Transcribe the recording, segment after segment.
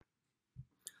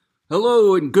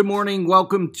Hello and good morning.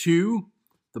 Welcome to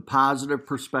the Positive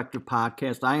Perspective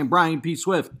Podcast. I am Brian P.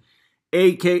 Swift,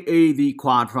 aka the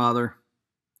Quadfather.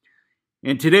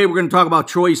 And today we're going to talk about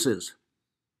choices.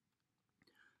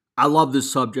 I love this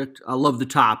subject. I love the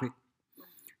topic.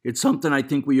 It's something I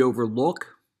think we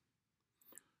overlook.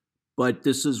 But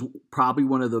this is probably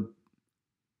one of the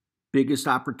biggest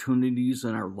opportunities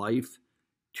in our life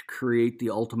to create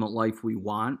the ultimate life we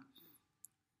want.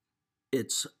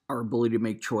 It's our ability to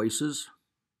make choices.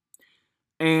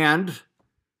 And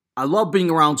I love being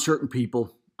around certain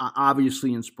people,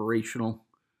 obviously inspirational,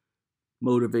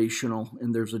 motivational,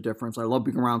 and there's a difference. I love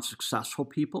being around successful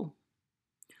people,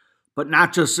 but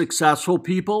not just successful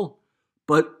people,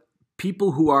 but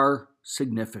people who are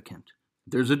significant.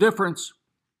 There's a difference.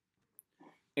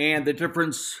 And the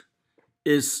difference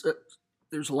is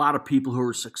there's a lot of people who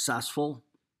are successful,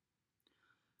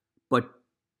 but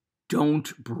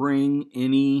don't bring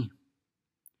any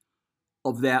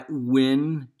of that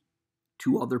win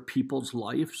to other people's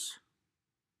lives.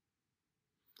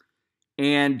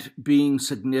 And being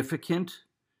significant,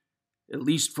 at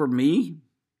least for me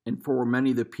and for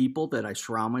many of the people that I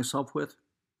surround myself with,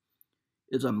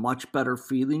 is a much better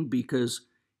feeling because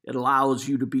it allows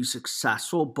you to be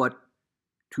successful, but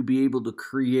to be able to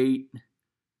create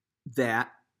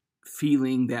that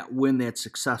feeling, that win, that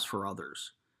success for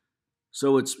others.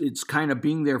 So it's kind of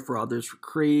being there for others,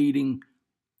 creating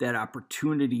that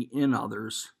opportunity in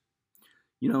others.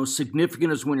 You know,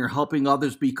 significant is when you're helping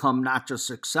others become not just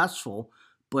successful,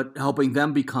 but helping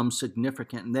them become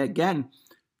significant. And again,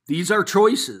 these are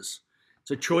choices.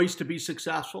 It's a choice to be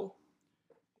successful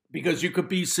because you could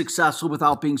be successful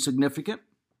without being significant.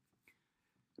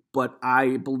 But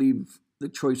I believe the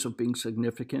choice of being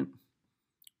significant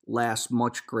lasts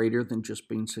much greater than just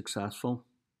being successful.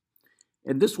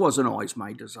 And this wasn't always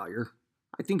my desire.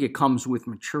 I think it comes with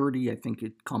maturity. I think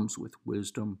it comes with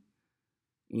wisdom.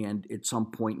 And at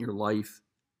some point in your life,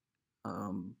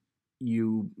 I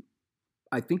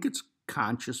think it's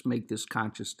conscious, make this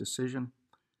conscious decision.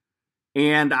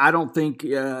 And I don't think,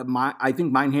 I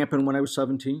think mine happened when I was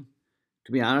 17.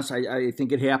 To be honest, I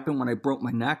think it happened when I broke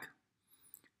my neck.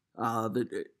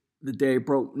 The day I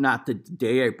broke, not the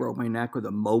day I broke my neck or the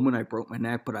moment I broke my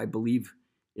neck, but I believe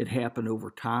it happened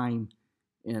over time.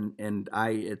 And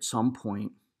I, at some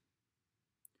point,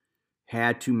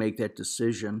 had to make that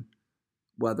decision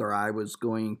whether I was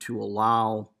going to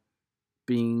allow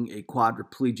being a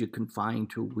quadriplegic confined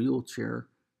to a wheelchair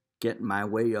get in my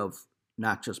way of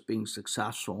not just being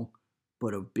successful,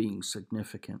 but of being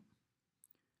significant.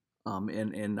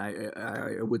 And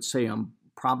I would say I'm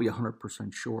probably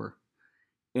 100% sure.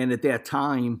 And at that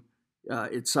time,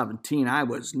 at 17, I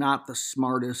was not the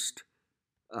smartest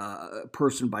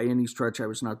person by any stretch. I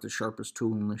was not the sharpest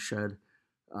tool in the shed.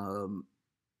 I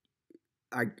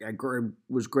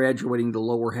was graduating the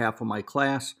lower half of my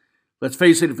class. Let's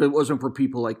face it, if it wasn't for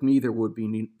people like me, there would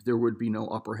be no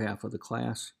upper half of the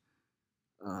class.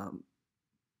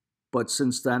 But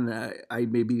since then, I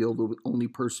may be the only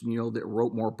person that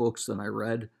wrote more books than I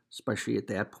read, especially at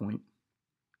that point.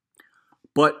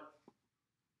 But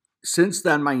since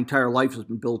then, my entire life has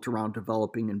been built around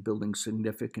developing and building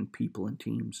significant people and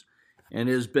teams. And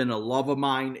it has been a love of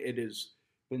mine. It has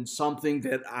been something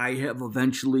that I have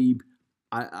eventually,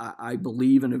 I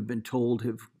believe and have been told,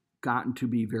 have gotten to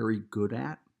be very good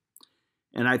at.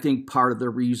 And I think part of the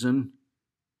reason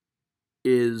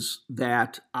is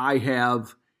that I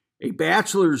have a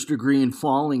bachelor's degree in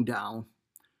falling down,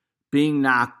 being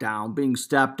knocked down, being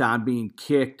stepped on, being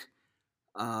kicked.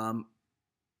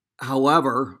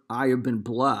 However, I have been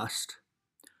blessed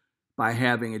by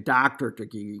having a doctorate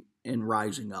degree in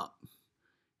rising up.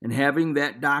 And having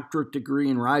that doctorate degree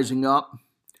in rising up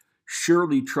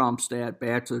surely trumps that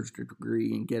bachelor's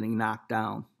degree in getting knocked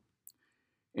down.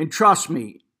 And trust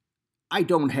me, I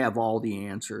don't have all the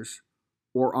answers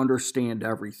or understand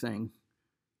everything,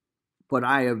 but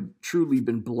I have truly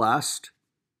been blessed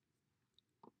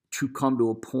to come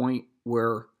to a point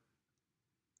where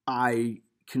I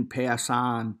can pass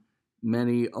on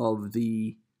many of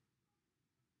the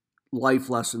life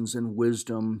lessons and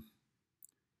wisdom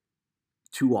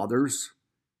to others.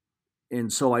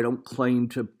 And so I don't claim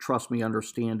to, trust me,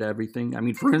 understand everything. I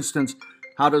mean, for instance,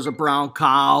 how does a brown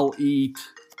cow eat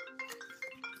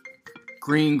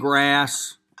green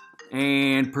grass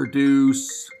and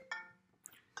produce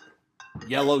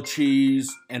yellow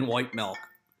cheese and white milk?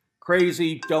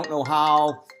 Crazy, don't know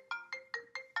how,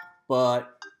 but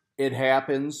it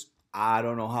happens. I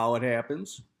don't know how it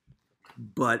happens,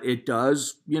 but it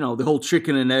does. The whole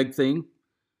chicken and egg thing.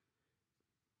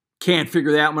 Can't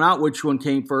figure that one out, which one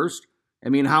came first. I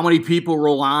mean, how many people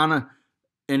roll on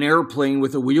an airplane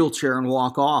with a wheelchair and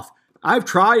walk off. I've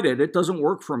tried it. It doesn't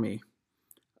work for me.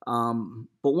 But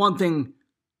one thing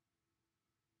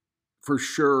for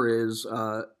sure is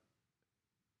I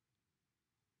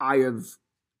have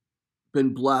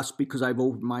been blessed because I've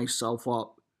opened myself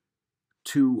up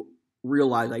to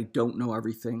realize I don't know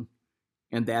everything,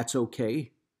 and that's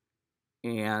okay.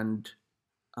 And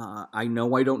I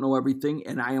know I don't know everything,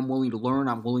 and I am willing to learn.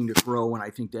 I'm willing to grow, and I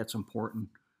think that's important.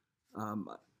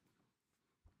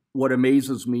 What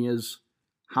amazes me is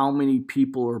how many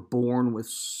people are born with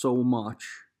so much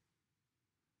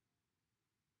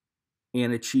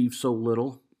and achieve so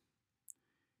little.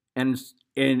 And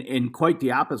quite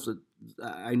the opposite.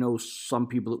 I know some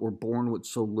people that were born with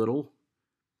so little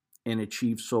and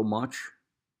achieve so much.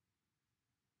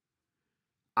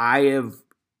 I have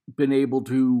been able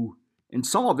to, and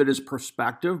some of it is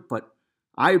perspective, but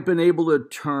I've been able to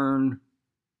turn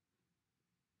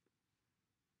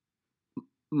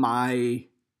my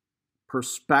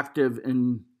perspective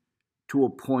into a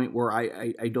point where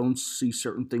I don't see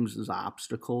certain things as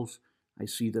obstacles. I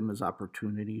see them as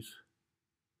opportunities.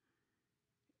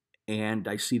 And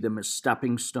I see them as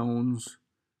stepping stones.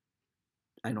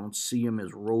 I don't see them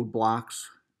as roadblocks.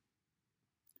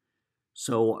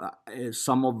 So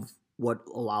some of what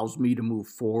allows me to move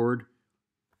forward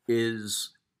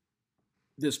is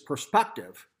this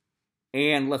perspective.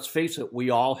 And let's face it, we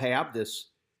all have this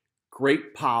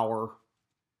great power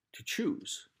to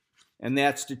choose. And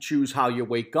that's to choose how you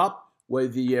wake up,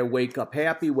 whether you wake up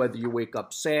happy, whether you wake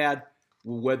up sad,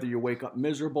 whether you wake up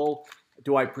miserable.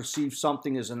 Do I perceive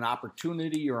something as an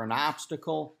opportunity or an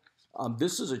obstacle?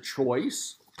 This is a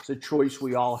choice. It's a choice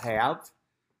we all have.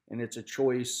 And it's a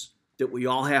choice that we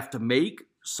all have to make,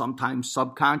 sometimes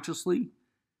subconsciously.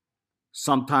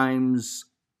 Sometimes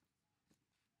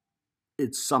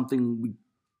it's something we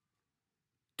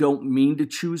don't mean to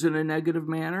choose in a negative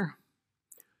manner.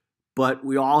 But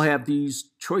we all have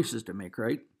these choices to make,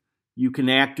 right? You can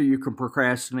act or you can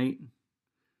procrastinate.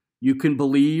 You can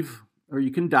believe or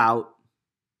you can doubt.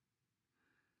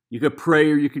 You could pray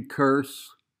or you could curse.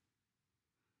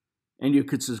 And you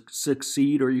could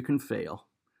succeed or you can fail.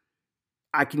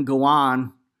 I can go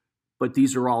on, but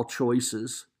these are all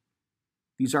choices.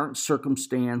 These aren't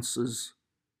circumstances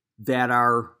that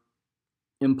are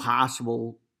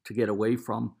impossible to get away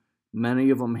from.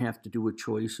 Many of them have to do with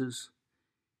choices.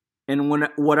 And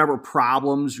whatever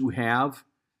problems you have,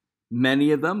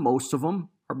 many of them, most of them,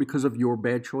 are because of your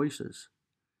bad choices.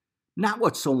 Not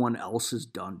what someone else has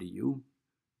done to you.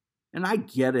 And I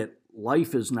get it.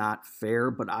 Life is not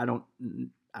fair, but I don't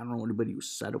know anybody who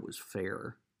said it was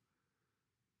fair.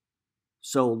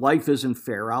 So life isn't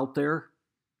fair out there.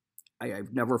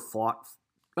 I've never fought.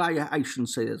 I shouldn't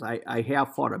say this. I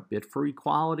have fought a bit for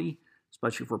equality,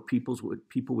 especially for people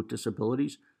with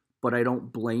disabilities. But I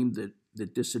don't blame the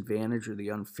disadvantage or the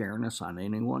unfairness on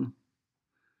anyone.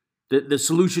 The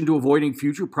solution to avoiding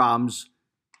future problems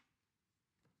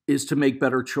is to make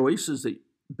better choices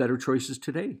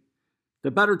today.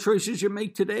 The better choices you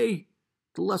make today,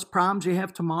 the less problems you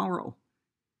have tomorrow.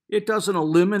 It doesn't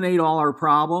eliminate all our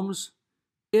problems.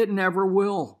 It never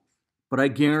will. But I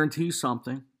guarantee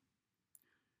something.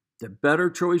 The better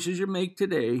choices you make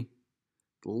today,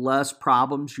 the less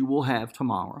problems you will have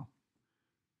tomorrow.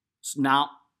 It's not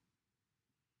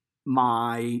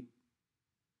my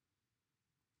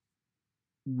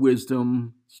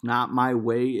wisdom. It's not my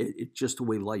way. It's just the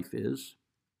way life is.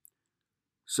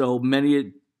 So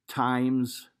many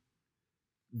times,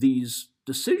 these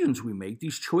decisions we make,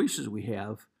 these choices we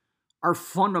have, are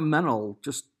fundamental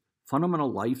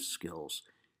life skills,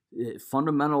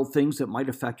 fundamental things that might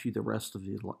affect you the rest of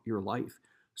your life.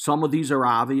 Some of these are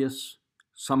obvious,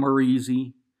 some are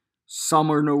easy, some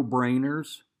are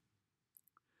no-brainers.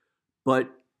 But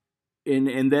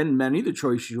and then many of the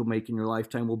choices you'll make in your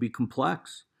lifetime will be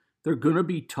complex. They're going to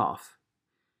be tough.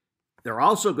 They're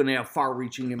also going to have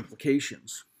far-reaching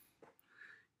implications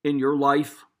in your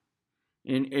life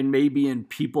and maybe in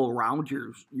people around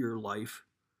your life.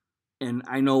 And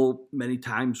I know many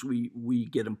times we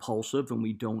get impulsive and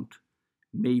we don't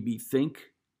maybe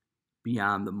think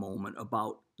beyond the moment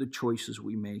about the choices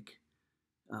we make.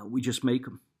 We just make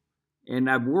them. And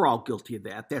we're all guilty of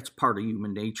that. That's part of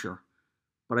human nature.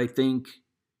 But I think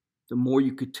the more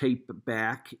you could take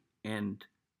back and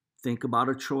think about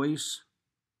a choice,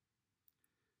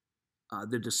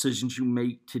 the decisions you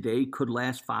make today could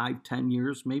last 5, 10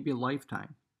 years, maybe a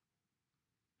lifetime.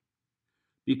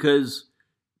 Because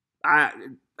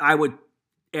I would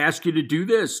ask you to do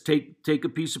this. Take a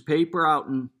piece of paper out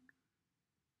and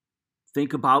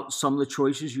think about some of the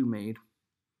choices you made.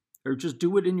 Or just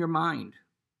do it in your mind.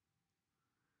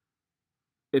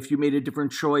 if you made a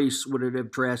different choice, would it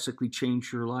have drastically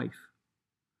changed your life?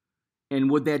 And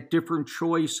would that different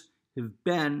choice have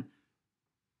been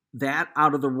that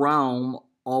out of the realm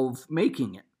of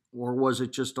making it? Or was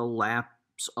it just a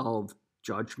lapse of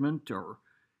judgment or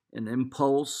an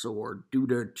impulse or due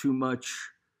to too much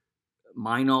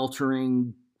mind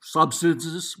altering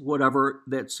substances, whatever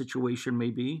that situation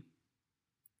may be?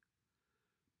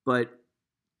 But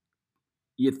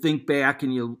you think back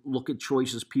and you look at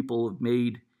choices people have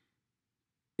made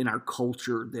in our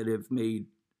culture that have made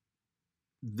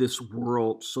this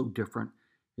world so different.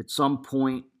 At some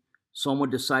point, someone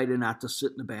decided not to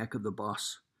sit in the back of the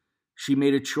bus. She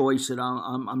made a choice that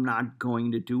I'm not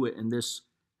going to do it, and this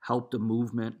helped a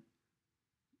movement.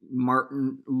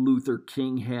 Martin Luther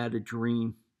King had a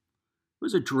dream. It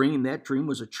was a dream. That dream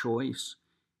was a choice,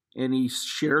 and he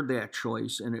shared that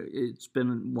choice, and it's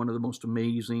been one of the most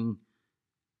amazing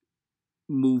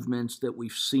movements that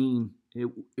we've seen.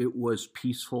 It was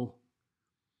peaceful.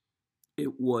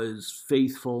 It was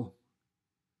faithful.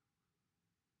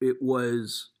 It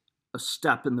was a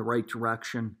step in the right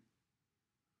direction,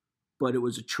 but it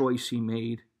was a choice he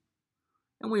made.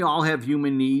 And we all have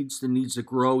human needs, the needs to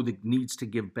grow, the needs to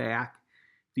give back.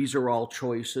 These are all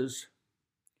choices.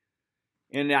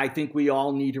 And I think we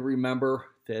all need to remember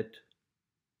that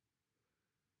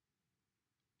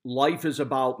life is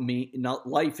about me.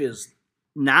 Life is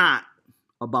not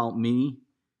about me.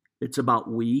 It's about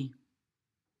we.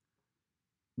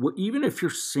 Even if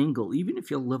you're single, even if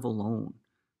you live alone,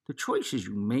 the choices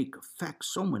you make affect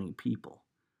so many people,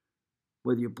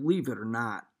 whether you believe it or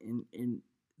not. And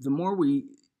the more we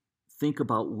think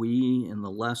about we and the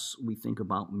less we think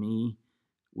about me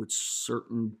with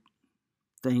certain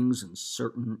things and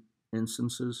certain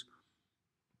instances,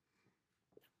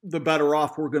 the better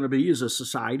off we're going to be as a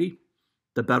society,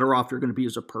 the better off you're going to be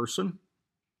as a person.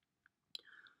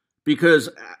 Because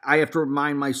I have to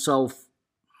remind myself,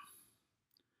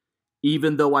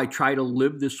 even though I try to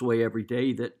live this way every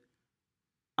day, that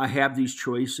I have these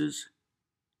choices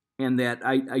and that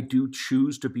I do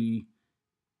choose to be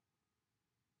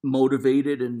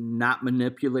motivated and not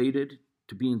manipulated,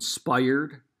 to be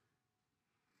inspired.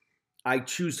 I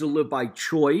choose to live by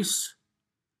choice,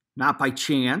 not by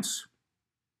chance.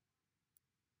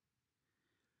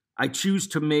 I choose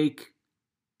to make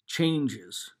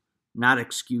changes, not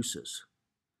excuses.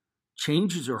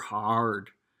 Changes are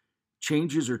hard.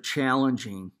 Changes are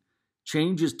challenging.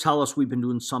 Changes tell us we've been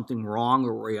doing something wrong,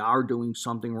 or we are doing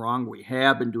something wrong. We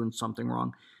have been doing something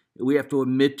wrong. We have to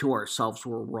admit to ourselves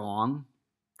we're wrong.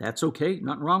 That's okay.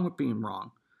 Nothing wrong with being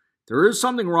wrong. There is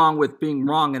something wrong with being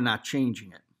wrong and not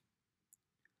changing it.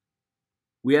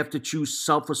 We have to choose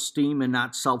self-esteem and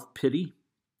not self-pity.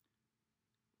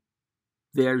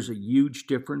 There's a huge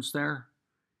difference there.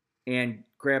 And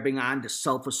grabbing on to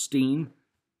self-esteem,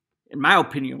 in my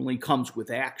opinion, only comes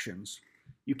with actions.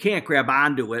 You can't grab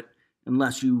onto it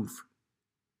unless you've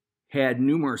had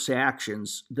numerous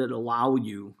actions that allow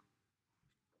you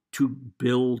to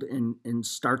build and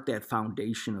start that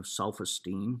foundation of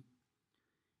self-esteem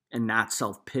and not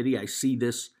self-pity. I see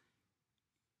this.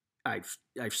 I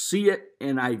see it,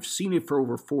 and I've seen it for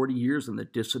over 40 years in the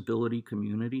disability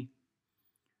community.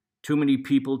 Too many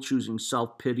people choosing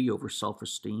self-pity over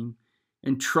self-esteem.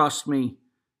 And trust me,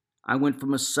 I went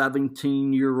from a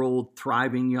 17-year-old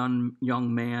thriving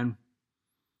young man,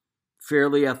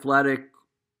 fairly athletic,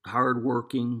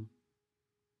 hardworking,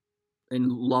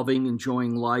 and loving,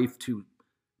 enjoying life, to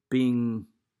being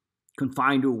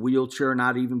confined to a wheelchair,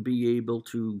 not even be able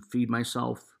to feed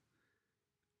myself,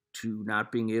 to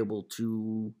not being able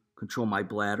to control my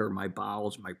bladder, my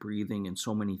bowels, my breathing, and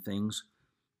so many things.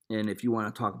 And if you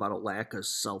want to talk about a lack of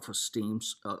self-esteem,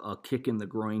 a kick in the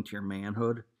groin to your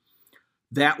manhood,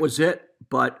 that was it.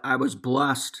 But I was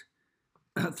blessed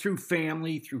through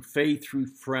family, through faith, through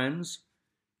friends,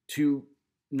 to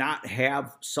not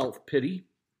have self-pity.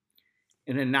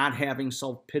 And in not having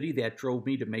self-pity, that drove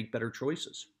me to make better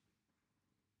choices.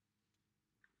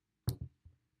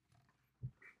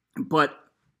 But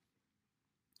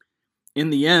in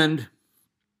the end,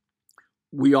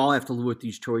 we all have to live with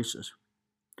these choices.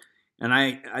 And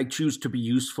I choose to be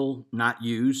useful, not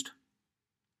used.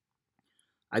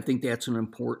 I think that's an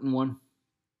important one.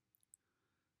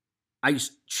 I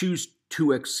choose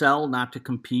to excel, not to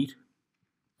compete.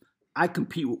 I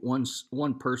compete with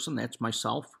one person, that's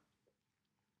myself.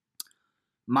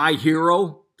 My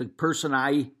hero, the person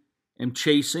I am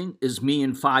chasing, is me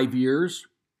in 5 years.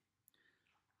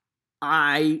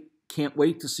 I can't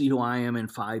wait to see who I am in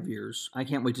 5 years. I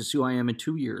can't wait to see who I am in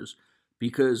 2 years.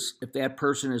 Because if that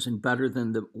person isn't better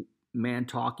than the man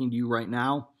talking to you right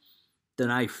now,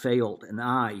 then I failed, and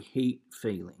I hate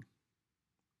failing.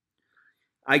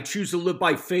 I choose to live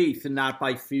by faith and not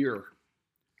by fear.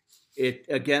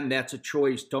 Again, that's a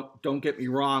choice. Don't get me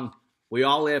wrong. We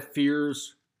all have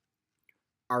fears.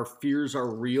 Our fears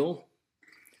are real,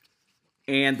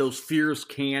 and those fears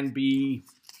can be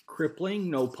crippling,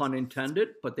 no pun intended,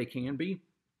 but they can be.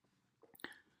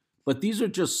 But these are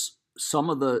just some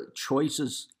of the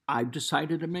choices I've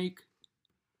decided to make.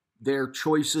 They're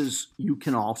choices you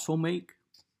can also make.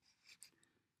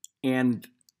 And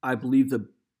I believe the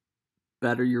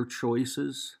better your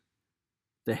choices,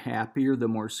 the happier, the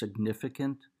more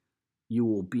significant you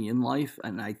will be in life.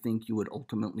 And I think you would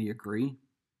ultimately agree.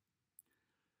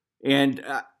 And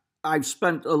I've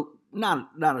spent not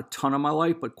a ton of my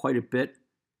life, but quite a bit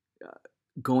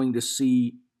going to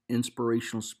see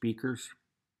inspirational speakers,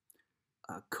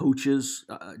 coaches,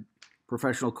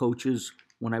 professional coaches.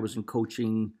 When I was in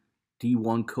coaching,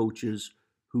 D1 coaches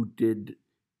who did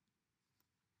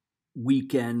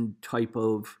weekend type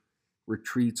of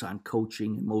retreats on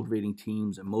coaching and motivating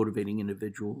teams and motivating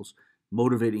individuals,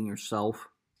 motivating yourself.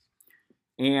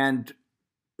 And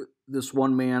this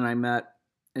one man I met,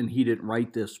 and he didn't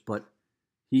write this, but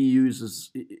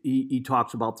he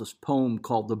talks about this poem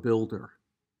called The Builder.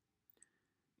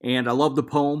 And I love the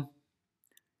poem.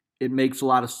 It makes a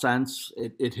lot of sense.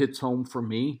 It hits home for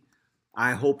me.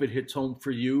 I hope it hits home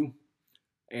for you.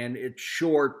 And it's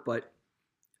short, but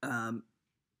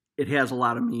it has a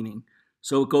lot of meaning.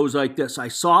 So it goes like this. I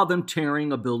saw them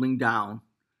tearing a building down,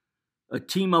 a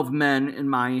team of men in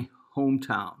my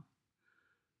hometown.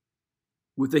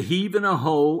 With a heave and a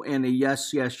ho and a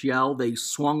yes, yes yell, they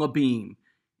swung a beam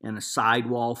and a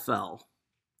sidewall fell.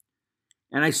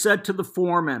 And I said to the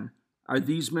foreman, are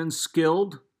these men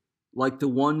skilled like the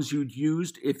ones you'd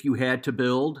used if you had to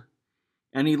build?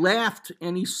 And he laughed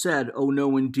and he said, oh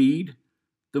no, indeed,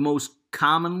 the most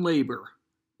common labor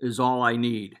is all I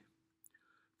need.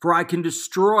 For I can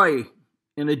destroy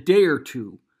in a day or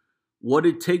two what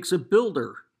it takes a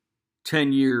builder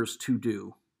 10 years to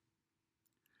do.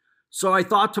 So I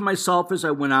thought to myself as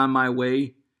I went on my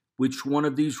way, which one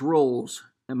of these roles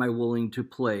am I willing to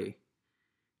play?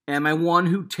 Am I one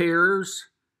who tears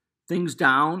things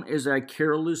down as I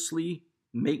carelessly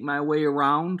make my way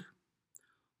around?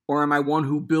 Or am I one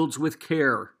who builds with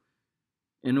care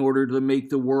in order to make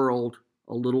the world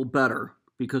a little better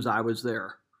because I was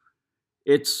there?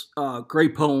 It's a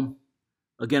great poem.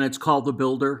 Again, it's called The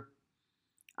Builder.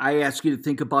 I ask you to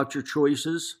think about your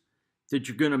choices that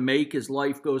you're going to make as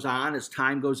life goes on, as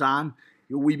time goes on.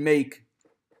 We make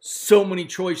so many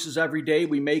choices every day.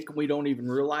 We don't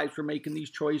even realize we're making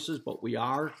these choices, but we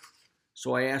are.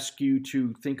 So I ask you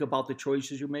to think about the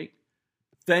choices you make.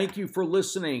 Thank you for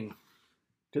listening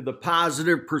to the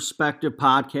Positive Perspective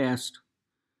Podcast.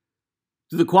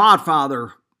 To the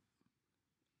Quadfather,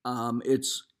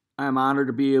 I'm honored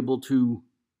to be able to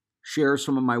share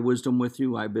some of my wisdom with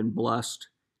you. I've been blessed,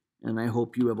 and I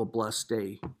hope you have a blessed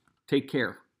day. Take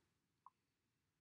care.